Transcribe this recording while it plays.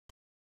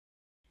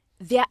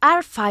There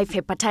are 5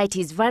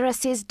 hepatitis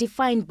viruses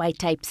defined by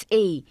types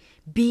A,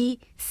 B,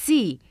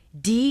 C,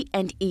 D,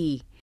 and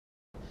E.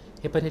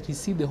 Hepatitis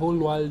C, the whole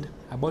world,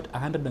 about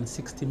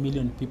 160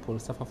 million people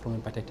suffer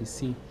from hepatitis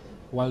C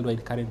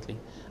worldwide currently.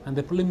 And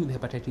the problem with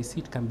hepatitis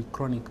C, it can be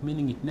chronic,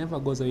 meaning it never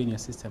goes away in your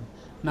system.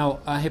 Now,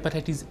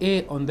 hepatitis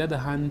A, on the other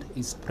hand,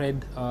 is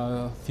spread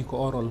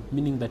fecal-oral,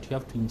 meaning that you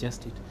have to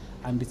ingest it.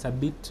 And it's a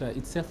bit,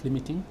 it's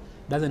self-limiting,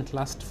 doesn't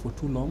last for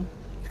too long.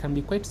 It can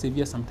be quite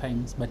severe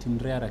sometimes, but in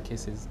rarer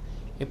cases.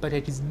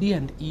 Hepatitis D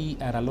and E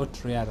are a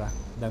lot rarer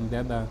than the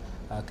other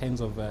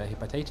kinds of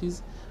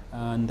hepatitis,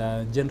 and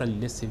generally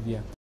less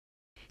severe.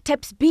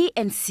 Types B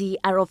and C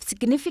are of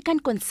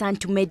significant concern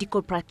to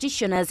medical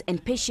practitioners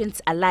and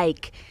patients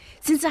alike,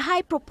 since a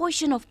high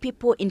proportion of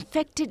people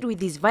infected with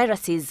these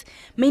viruses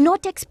may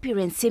not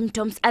experience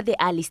symptoms at the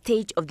early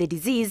stage of the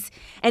disease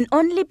and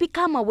only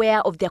become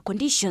aware of their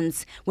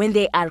conditions when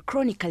they are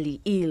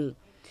chronically ill.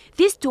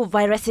 These 2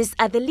 viruses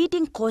are the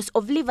leading cause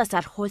of liver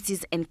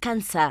cirrhosis and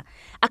cancer,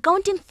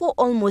 accounting for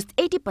almost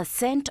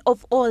 80%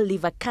 of all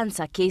liver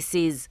cancer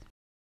cases.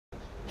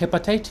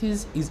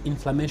 Hepatitis is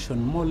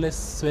inflammation, more or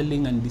less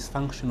swelling and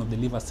dysfunction of the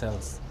liver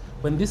cells.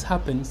 When this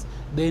happens,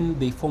 then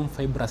they form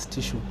fibrous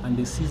tissue and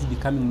they cease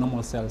becoming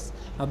normal cells.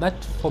 Now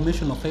that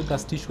formation of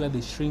fibrous tissue where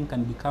they shrink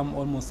and become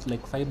almost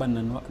like fiber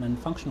and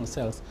functional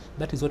cells,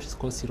 that is what is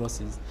called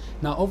cirrhosis.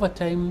 Now over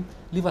time,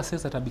 liver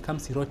cells that have become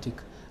cirrhotic,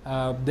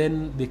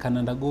 then they can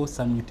undergo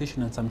some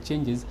mutation and some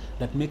changes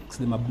that makes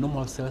them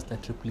abnormal cells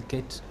that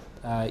replicate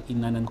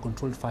in an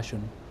uncontrolled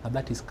fashion. Now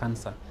that is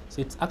cancer.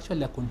 So it's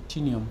actually a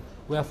continuum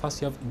where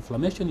first you have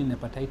inflammation in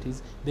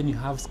hepatitis, then you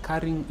have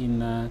scarring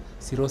in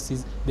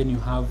cirrhosis, then you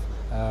have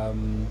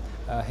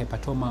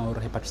hepatoma or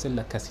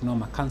hepatocellular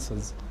carcinoma,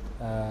 cancers,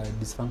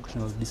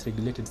 dysfunctional,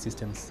 dysregulated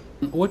systems.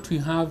 What we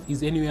have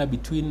is anywhere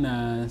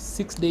between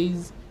 6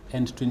 days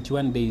and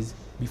 21 days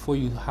before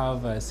you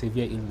have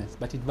severe illness,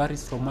 but it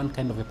varies from one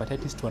kind of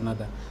hepatitis to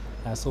another.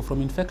 So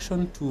from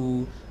infection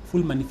to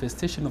full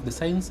manifestation of the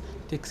signs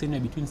takes anywhere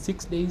between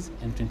 6 days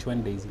and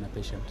 21 days in a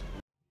patient.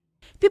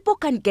 People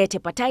can get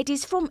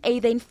hepatitis from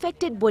either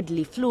infected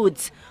bodily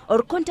fluids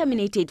or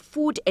contaminated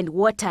food and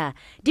water,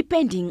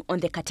 depending on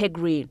the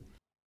category.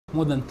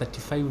 More than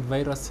 35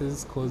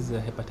 viruses cause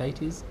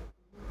hepatitis.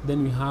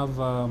 Then we have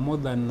more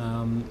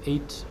than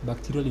 8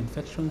 bacterial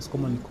infections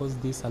commonly cause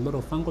this, a lot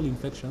of fungal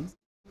infections.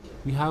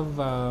 We have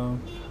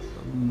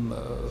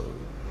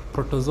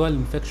protozoal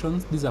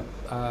infections. These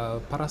are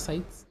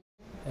parasites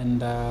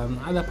and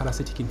other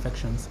parasitic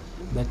infections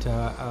that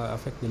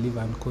affect the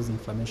liver and cause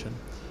inflammation.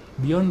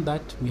 Beyond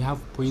that, we have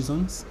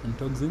poisons and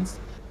toxins.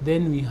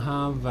 Then we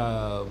have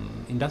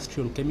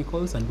industrial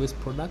chemicals and waste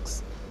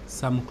products,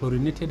 some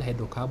chlorinated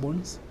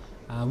hydrocarbons,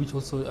 which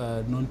also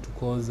are known to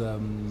cause,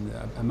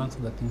 amongst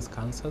other things,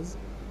 cancers.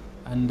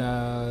 And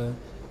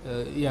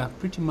yeah,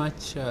 pretty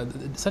much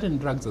certain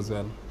drugs as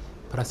well.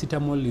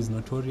 Paracetamol is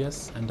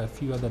notorious, and a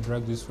few other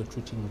drugs used for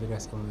treating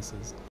various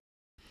illnesses.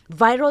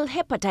 Viral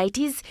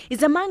hepatitis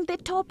is among the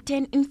top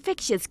 10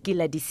 infectious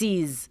killer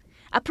disease.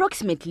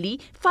 Approximately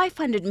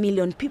 500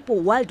 million people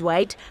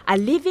worldwide are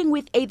living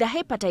with either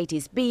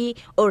hepatitis B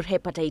or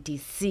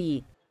hepatitis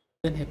C.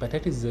 Then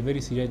hepatitis is a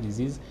very serious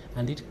disease,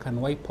 and it can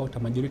wipe out a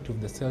majority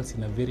of the cells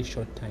in a very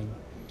short time.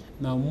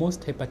 Now,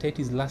 most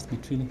hepatitis last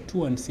between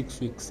 2 and 6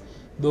 weeks,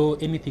 though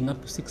anything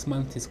up to 6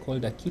 months is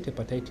called acute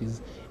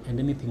hepatitis, and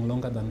anything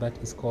longer than that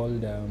is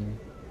called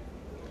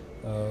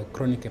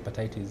chronic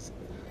hepatitis.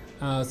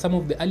 Some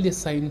of the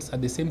earliest signs are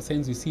the same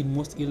signs we see in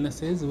most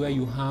illnesses, where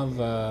you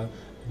have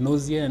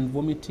nausea and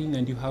vomiting,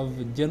 and you have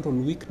general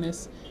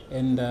weakness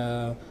and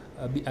a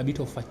bit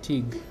of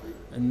fatigue,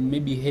 and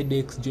maybe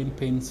headaches, joint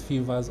pains,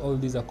 fevers. All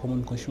these are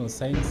common constitutional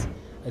signs,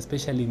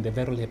 especially in the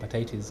viral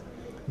hepatitis.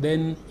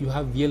 Then you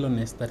have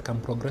yellowness that can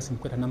progress in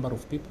quite a number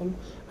of people,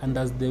 and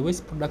as the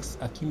waste products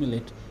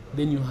accumulate,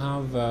 then you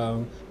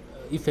have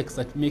effects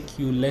that make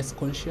you less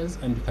conscious,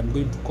 and you can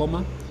go into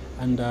coma,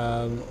 and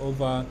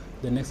over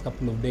the next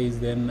couple of days,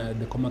 then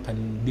the coma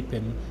can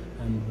deepen,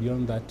 and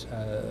beyond that,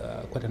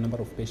 quite a number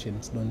of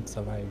patients don't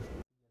survive.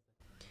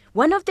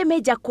 One of the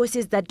major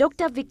causes that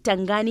Dr. Victor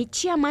Ngani,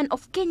 chairman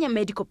of Kenya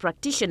Medical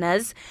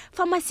Practitioners,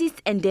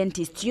 Pharmacists and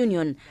Dentists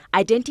Union,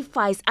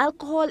 identifies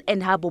alcohol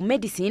and herbal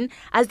medicine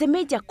as the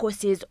major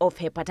causes of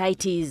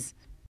hepatitis.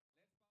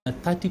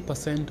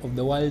 30% of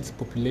the world's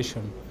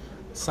population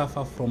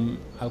suffer from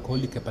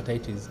alcoholic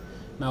hepatitis.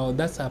 Now,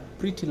 that's a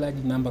pretty large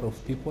number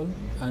of people,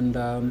 and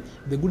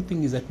the good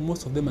thing is that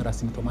most of them are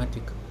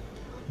asymptomatic.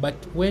 But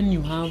when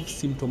you have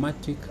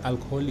symptomatic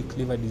alcoholic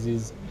liver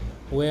disease,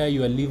 where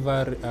your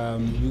liver,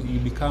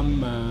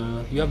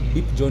 you have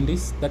deep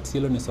jaundice, that's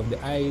yellowness of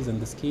the eyes and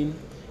the skin,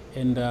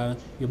 and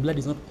your blood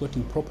is not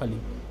clotting properly,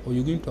 or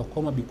you go into a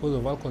coma because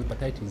of alcohol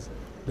hepatitis,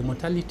 the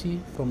mortality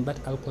from that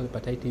alcohol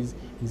hepatitis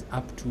is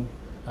up to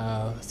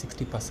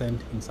 60%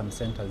 in some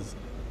centers.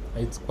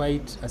 It's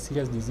quite a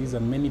serious disease,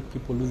 and many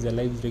people lose their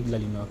lives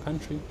regularly in our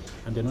country,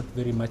 and they're not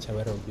very much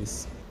aware of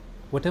this.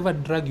 Whatever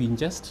drug you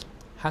ingest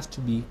has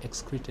to be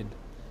excreted.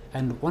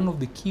 And one of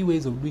the key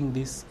ways of doing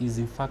this is,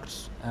 in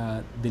fact,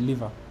 the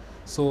liver.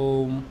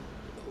 So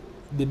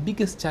The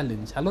biggest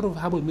challenge, a lot of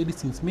herbal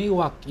medicines may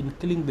work in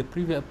killing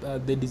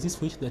the disease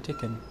for which they're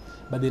taken,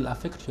 but they'll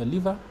affect your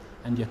liver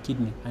and your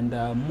kidney, and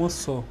more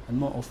so and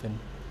more often,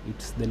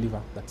 it's the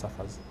liver that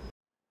suffers.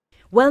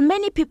 While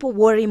many people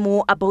worry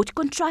more about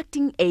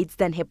contracting AIDS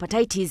than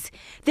hepatitis,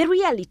 the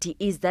reality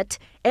is that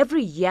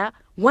every year,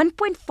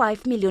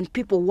 1.5 million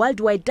people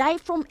worldwide die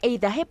from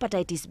either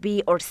hepatitis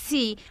B or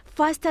C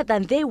faster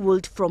than they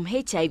would from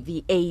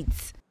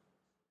HIV/AIDS.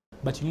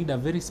 But you need a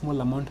very small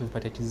amount of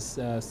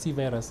hepatitis C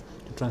virus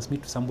to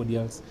transmit to somebody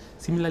else.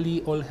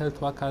 Similarly, all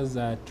health workers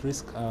are at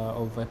risk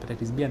of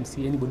hepatitis B and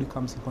C. Anybody who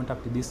comes in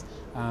contact with this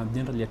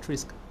generally at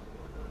risk.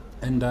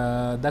 And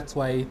that's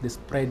why the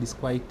spread is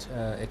quite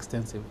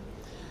extensive.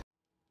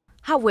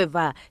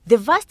 However, the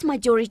vast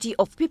majority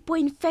of people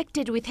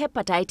infected with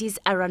hepatitis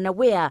are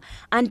unaware,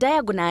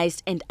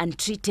 undiagnosed and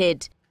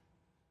untreated.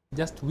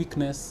 Just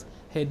weakness,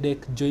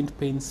 headache, joint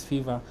pains,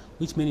 fever,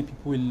 which many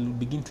people will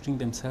begin treating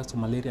themselves to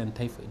malaria and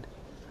typhoid.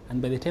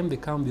 And by the time they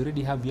come, they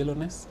already have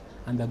yellowness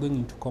and they're going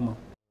into coma.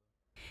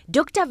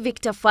 Dr.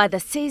 Victor further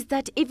says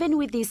that even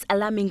with this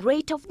alarming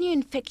rate of new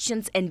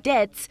infections and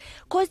deaths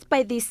caused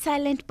by this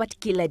silent but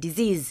killer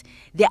disease,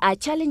 there are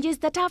challenges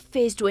that are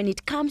faced when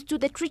it comes to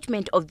the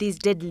treatment of this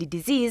deadly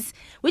disease,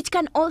 which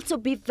can also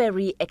be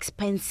very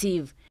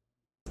expensive.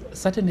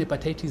 Certain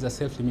hepatitis are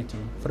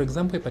self-limiting. For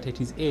example,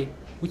 hepatitis A,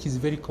 which is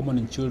very common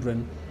in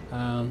children,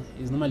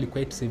 is normally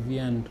quite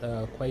severe and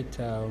quite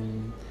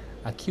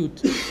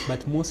acute,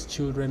 but most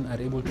children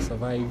are able to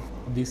survive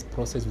this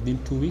process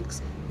within 2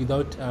 weeks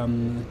without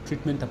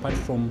treatment apart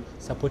from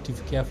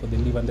supportive care for the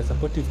liver. And the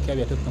supportive care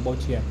we are talking about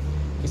here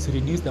is to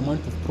reduce the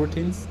amount of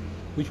proteins,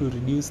 which will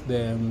reduce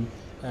the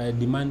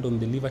demand on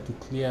the liver to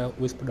clear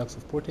waste products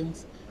of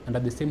proteins, and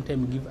at the same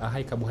time give a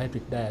high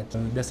carbohydrate diet.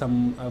 There's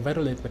some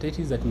viral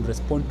hepatitis that will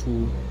respond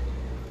to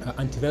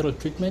antiviral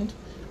treatment.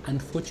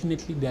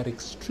 Unfortunately, they are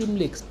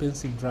extremely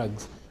expensive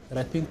drugs that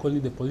I think only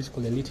the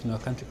political elite in our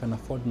country can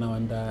afford now,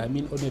 and I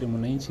mean ordinary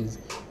Mwananchis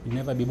will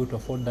never be able to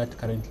afford that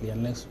currently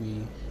unless we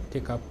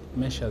take up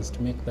measures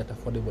to make that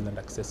affordable and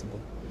accessible.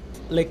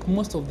 Like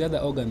most of the other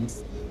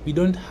organs, we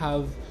don't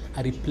have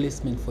a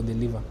replacement for the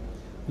liver.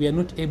 We are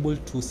not able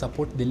to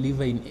support the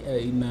liver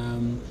in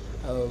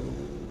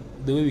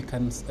the way we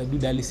can do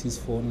dialysis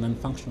for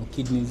non-functional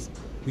kidneys.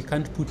 We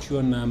can't put you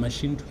on a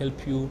machine to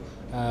help you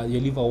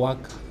your liver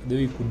work the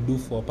way we could do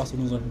for a person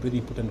who's not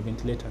breathing, put on a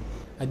ventilator.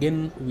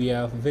 Again, we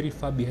are very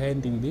far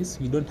behind in this.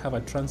 We don't have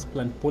a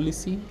transplant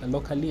policy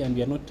locally, and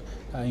we are not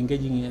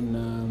engaging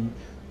in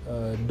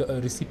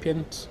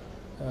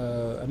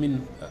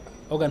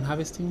organ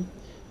harvesting,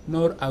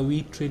 nor are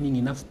we training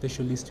enough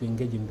specialists to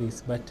engage in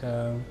this. But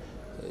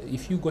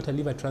if you got a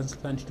liver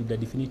transplant, it will be a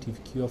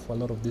definitive cure for a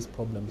lot of these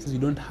problems. Since we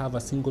don't have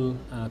a single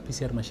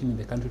PCR machine in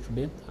the country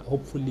today,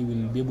 hopefully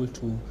we'll be able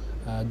to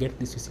get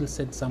this. We still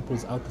send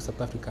samples out to South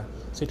Africa,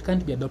 so it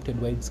can't be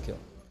adopted wide scale.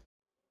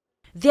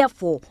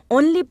 Therefore,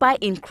 only by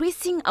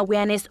increasing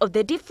awareness of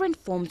the different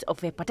forms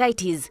of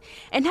hepatitis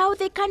and how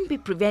they can be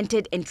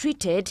prevented and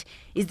treated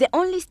is the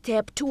only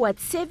step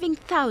towards saving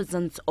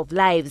thousands of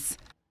lives.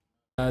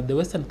 The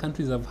Western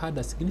countries have had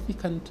a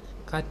significant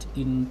cut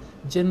in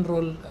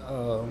general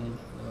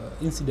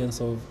incidence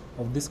of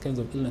these kinds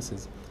of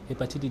illnesses,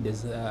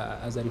 hepatitis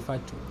as I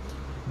referred to.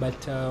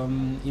 But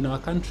in our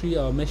country,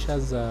 our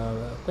measures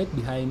are quite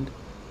behind.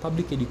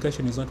 Public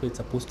education is not where it's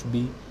supposed to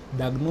be.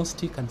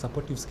 Diagnostic and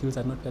supportive skills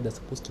are not where they're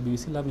supposed to be. We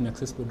still have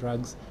inaccessible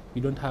drugs.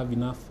 We don't have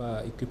enough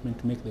equipment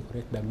to make the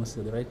correct diagnosis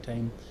at the right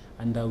time.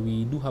 And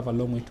we do have a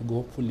long way to go.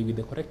 Hopefully, with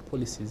the correct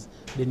policies,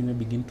 then we may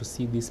begin to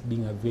see this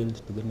being availed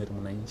to the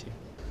Mwananchi.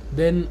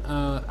 Then,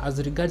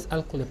 as regards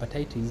alcohol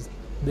hepatitis,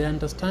 the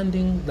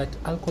understanding that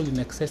alcohol in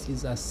excess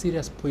is a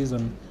serious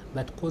poison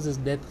that causes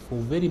death for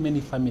very many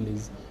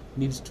families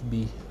needs to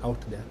be out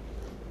there.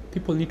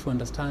 People need to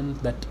understand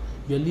that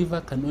your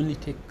liver can only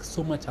take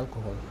so much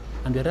alcohol,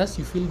 and whereas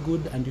you feel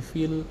good and you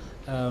feel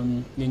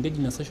you engage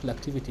in a social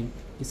activity,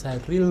 it's a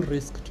real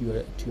risk to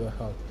your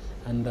health,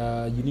 and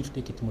you need to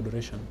take it in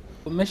moderation.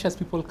 Measures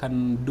people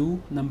can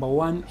do: number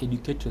one,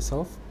 educate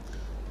yourself;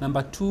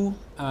 number two,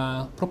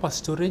 proper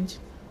storage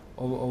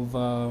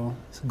of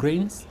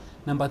grains;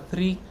 number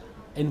three,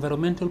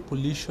 environmental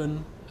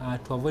pollution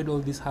to avoid all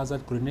these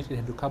hazard chlorinated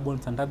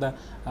hydrocarbons and other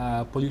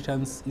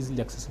pollutants easily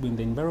accessible in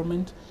the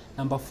environment;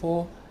 number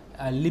four,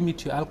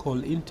 limit your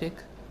alcohol intake;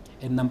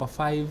 and number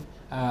five,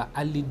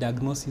 early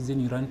diagnosis. Then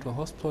you run to a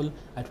hospital,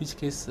 at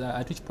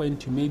which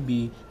point you may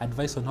be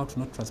advised on how to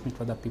not transmit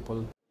to other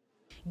people.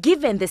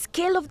 Given the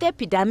scale of the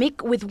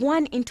epidemic, with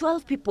 1 in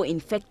 12 people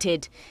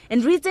infected,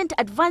 and recent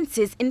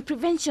advances in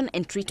prevention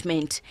and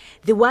treatment,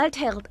 the World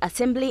Health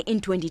Assembly in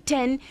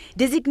 2010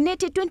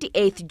 designated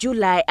 28th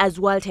July as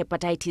World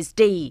Hepatitis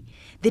Day.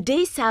 The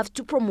day serves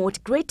to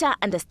promote greater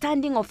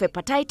understanding of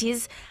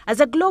hepatitis as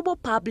a global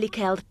public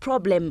health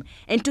problem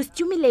and to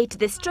stimulate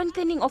the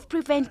strengthening of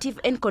preventive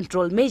and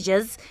control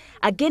measures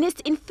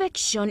against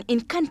infection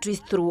in countries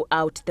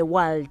throughout the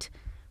world.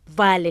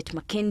 Violet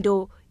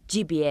Makendo,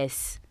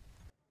 GBS.